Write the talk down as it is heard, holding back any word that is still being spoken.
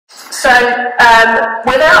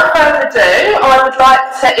Without further ado, I would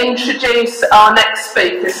like to introduce our next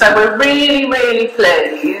speaker. So we're really, really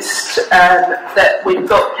pleased that we've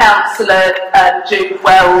got Councillor Jude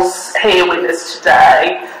Wells here with us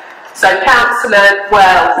today. So Councillor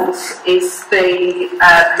Wells is the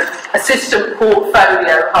Assistant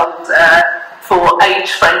Portfolio Holder for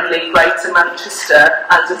age-friendly Greater Manchester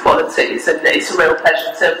and Equalities, and it's a real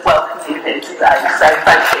pleasure to welcome you here today. So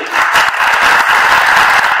thank you.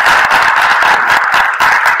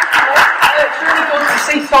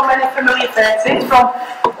 See so many familiar faces from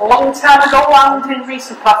a long time ago and in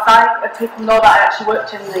recent past. People know that I actually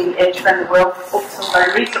worked in the age-friendly world up until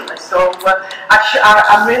very recently, so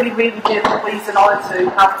I'm really pleased and honoured to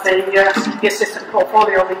have the Assistant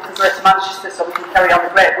Portfolio Lead for Greater Manchester, so we can carry on the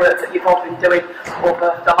great work that you've all been doing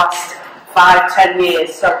over the last 5-10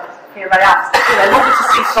 years. So here I am. Lovely to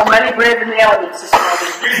see so many brave in the elements this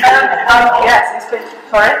morning. Yes, it's been...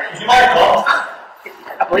 Sorry? You might not.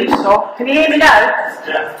 I believe so. Can you hear me now?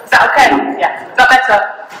 Yeah. Is that okay? Yeah. Is that better?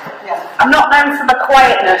 Yeah. I'm not known for my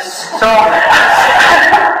quietness, so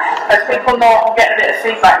as people know, I'll get a bit of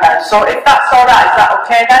feedback now. So if that's all right, is that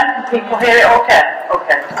okay then? Can people hear it okay?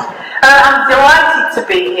 Okay. I'm delighted to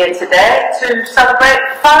be here today to celebrate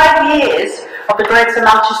 5 years of the Greater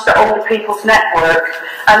Manchester Older People's Network.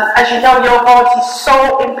 And as you know, your voice is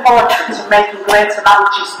so important to making Greater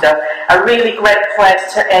Manchester a really great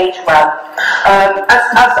place to age well.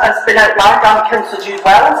 As been outlined, I'm Cllr Jude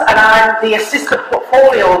Wells, and I'm the Assistant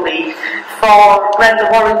Portfolio Lead for Brenda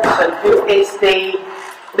Warrington, who is the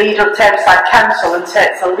leader of Tameside Council and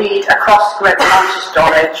takes a lead across Greater Manchester,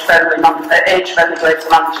 or age-friendly Greater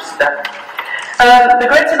Manchester. The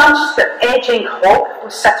Greater Manchester Ageing Hub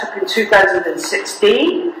was set up in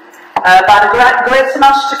 2016 by the Greater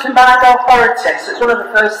Manchester Combined Authority. So it's one of the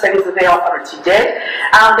first things that the authority did,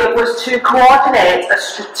 and it was to coordinate a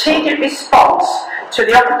strategic response to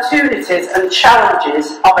the opportunities and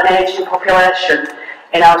challenges of an ageing population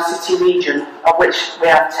in our city region, of which we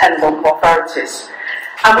have 10 local authorities.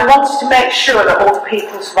 And we wanted to make sure that all the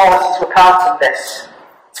people's voices were part of this.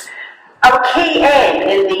 Our key aim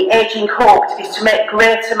in the Ageing Hub is to make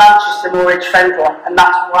Greater Manchester more age-friendly, and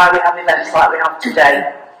that's why we have events like we have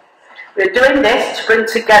today. We're doing this to bring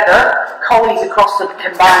together colleagues across the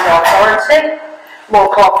Combined Authority,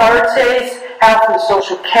 local authorities, health and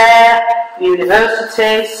social care,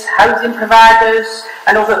 universities, housing providers,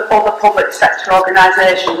 and other public sector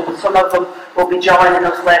organisations. And some of them will be joining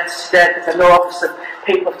us later today, because I know obviously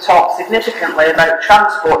people have talked significantly about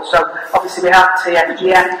transport, so obviously we have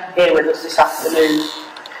TFGM here with us this afternoon.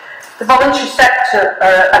 The voluntary sector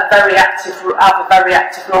have a very active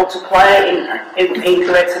role to play in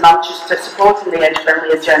Greater Manchester, supporting the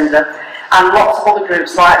age-friendly agenda, and lots of other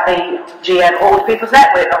groups like the GM Older People's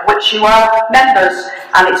Network, of which you are members,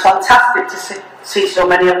 and it's fantastic to see so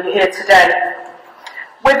many of you here today.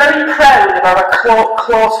 We're very proud of our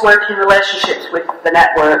close working relationships with the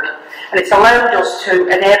network, and it's allowed us to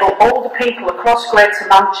enable older people across Greater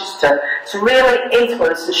Manchester to really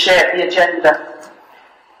influence and shape the agenda.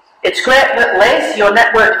 It's great that Liz, your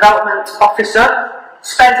Network Development Officer,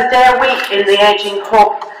 spends a day a week in the Ageing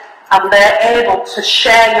Hub, and they're able to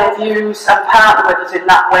share your views and partner with us in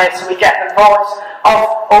that way, so we get the voice of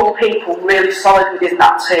older people really solid within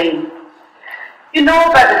that team. You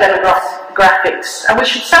know about the demographics, and we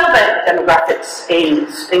should celebrate the demographics in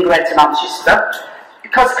Greater Manchester,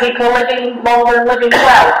 because people are living longer and living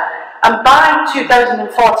well. And by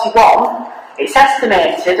 2041, it's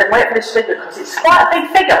estimated, and wait for this figure because it's quite a big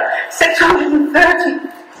figure,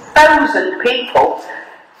 630,000 people,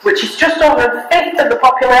 which is just over a fifth of the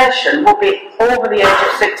population, will be over the age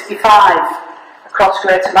of 65 across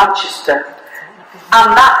Greater Manchester.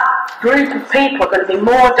 And that group of people are going to be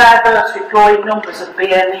more diverse with growing numbers of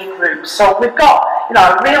BME groups. So we've got,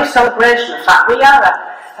 a real celebration of the fact we are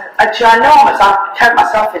a ginormous, I count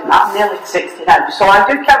myself in that, I'm nearly 60 now, so I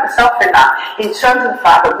do count myself in that, in terms of the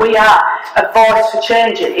fact that we are a voice for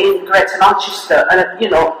change in Greater Manchester, and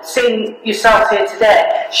seeing yourselves here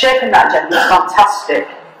today, shaping that agenda is fantastic.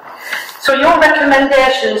 So your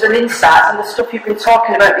recommendations and insights and the stuff you've been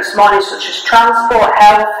talking about this morning, such as transport,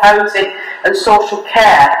 health, housing and social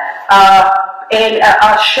care,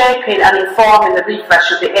 are shaping and informing the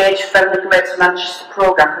refresh of the Age-Friendly Greater Manchester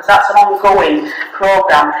programme, because that's an ongoing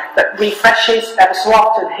programme that refreshes ever so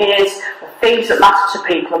often, hears the things that matter to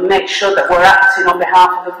people and makes sure that we're acting on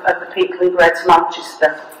behalf of the people in Greater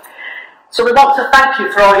Manchester. So we want to thank you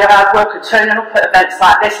for all your hard work and turning up at events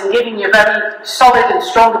like this and giving you very solid and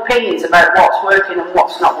strong opinions about what's working and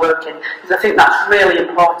what's not working, because I think that's really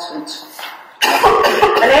important.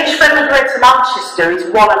 And age-friendly Greater Manchester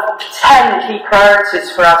is one of 10 key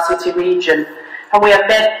priorities for our city region, and we have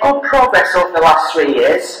made good progress over the last 3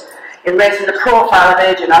 years in raising the profile of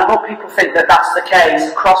ageing. I hope people think that that's the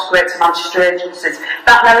case across Greater Manchester agencies.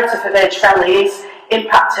 That narrative of age-friendly is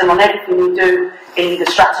impacting on everything we do in the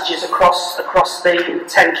strategies across the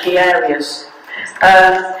 10 key areas.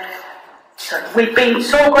 We've been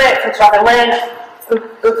so grateful to have Elaine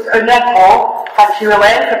Unegmo, thank you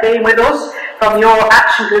Elaine for being with us, from your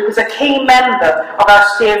action group as a key member of our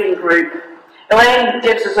steering group. Elaine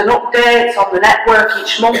gives us an update on the network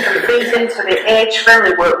each month and feeds into the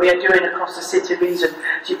age-friendly work we are doing across the city region.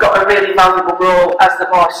 So you've got a really valuable role as the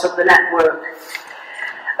voice of the network.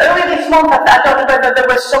 Earlier this month, I don't know whether there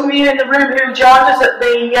were some of you in the room who joined us at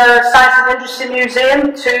the Science and Industry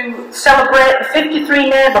Museum to celebrate the 53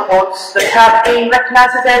 neighbourhoods that have been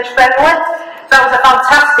recognised as age-friendly. That was a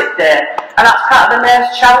fantastic day, and that's part of the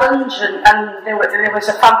Mayor's Challenge, and there was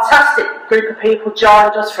a fantastic group of people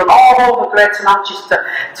joined us from all over Greater Manchester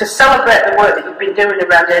to celebrate the work that you've been doing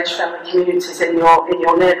around age-friendly communities in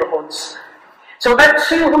your neighbourhoods. So about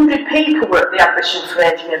 200 people were at the Ambition for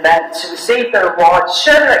Ageing event to receive their awards,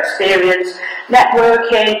 share their experience,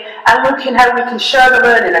 networking, and looking how we can share the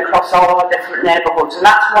learning across all our different neighbourhoods. And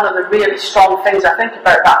that's one of the really strong things I think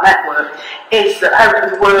about that network, is that how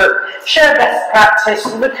do we work, share best practice,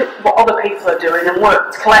 look at what other people are doing and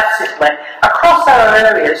work collectively across our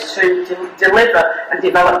areas to deliver and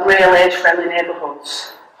develop real age-friendly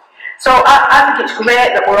neighbourhoods. So I think it's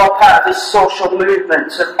great that we're all part of this social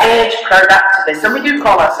movement of age-proud activists, and we do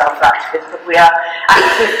call ourselves activists, but we are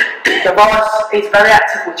active. The voice is very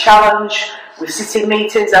active. We challenge, we sit in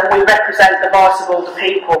meetings, and we represent the voice of older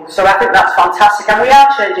people. So I think that's fantastic, and we are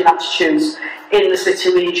changing attitudes in the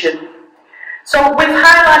city region. So we've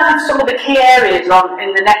highlighted some of the key areas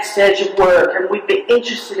in the next stage of work, and we'd be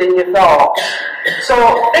interested in your thoughts. So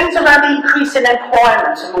things around increasing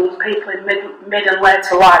employment among people in mid and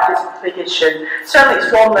later life is a big issue. Certainly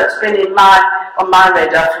it's one that's been on my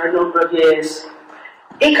radar for a number of years.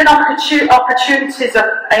 Economic opportunities of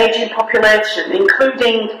ageing population,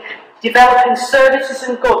 including developing services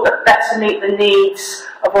and goods that better meet the needs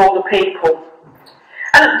of older people.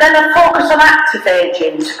 And then a focus on active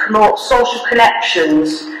ageing to promote social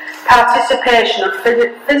connections, participation and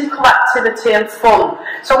physical activity and fun.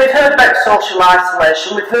 So we've heard about social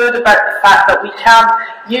isolation, we've heard about the fact that we can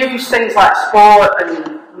use things like sport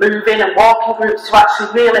and moving and walking groups to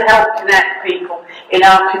actually really help connect people in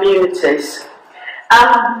our communities.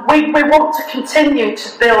 And we want to continue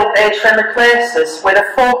to build age-friendly places with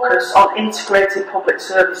a focus on integrated public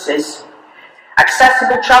services.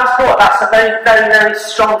 Accessible transport, that's a very, very, very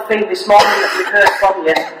strong thing this morning that we've heard from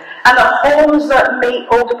you. And the homes that meet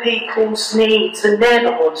older people's needs and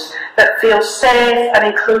neighbourhoods that feel safe and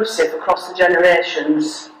inclusive across the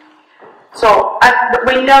generations. So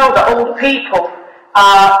we know that older people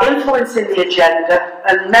are influencing the agenda,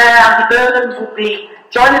 and Mayor Andy Burnham will be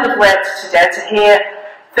joining us later today to hear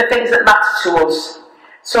the things that matter to us.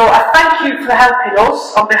 So I thank you for helping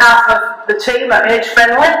us on behalf of the team at Age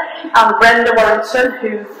Friendly and Brenda Warrington,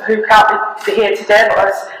 who can't be here today but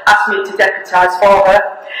has asked me to deputise for her.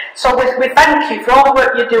 So we thank you for all the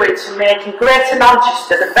work you're doing to making Greater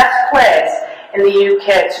Manchester the best place in the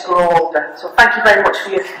UK to grow older. So thank you very much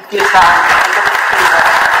for your time.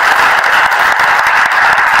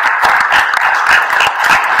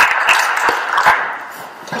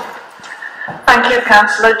 Thank you,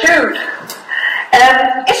 Councillor Jude.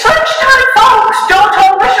 It's lunchtime, folks, don't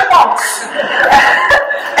all wish at once.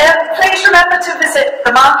 Please remember to visit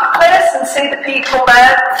the marketplace and see the people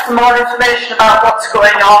there for more information about what's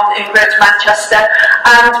going on in Greater Manchester.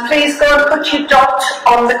 And please go and put your dot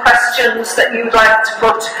on the questions that you'd like to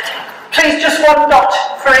put. Please just one dot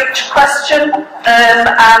for each question,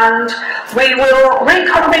 and we will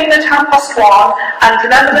reconvene at 1:30. And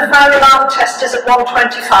remember, the fire alarm test is at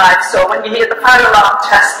 1:25, so when you hear the fire alarm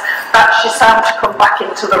test, that's your sound to come back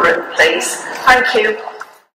into the room, please. Thank you.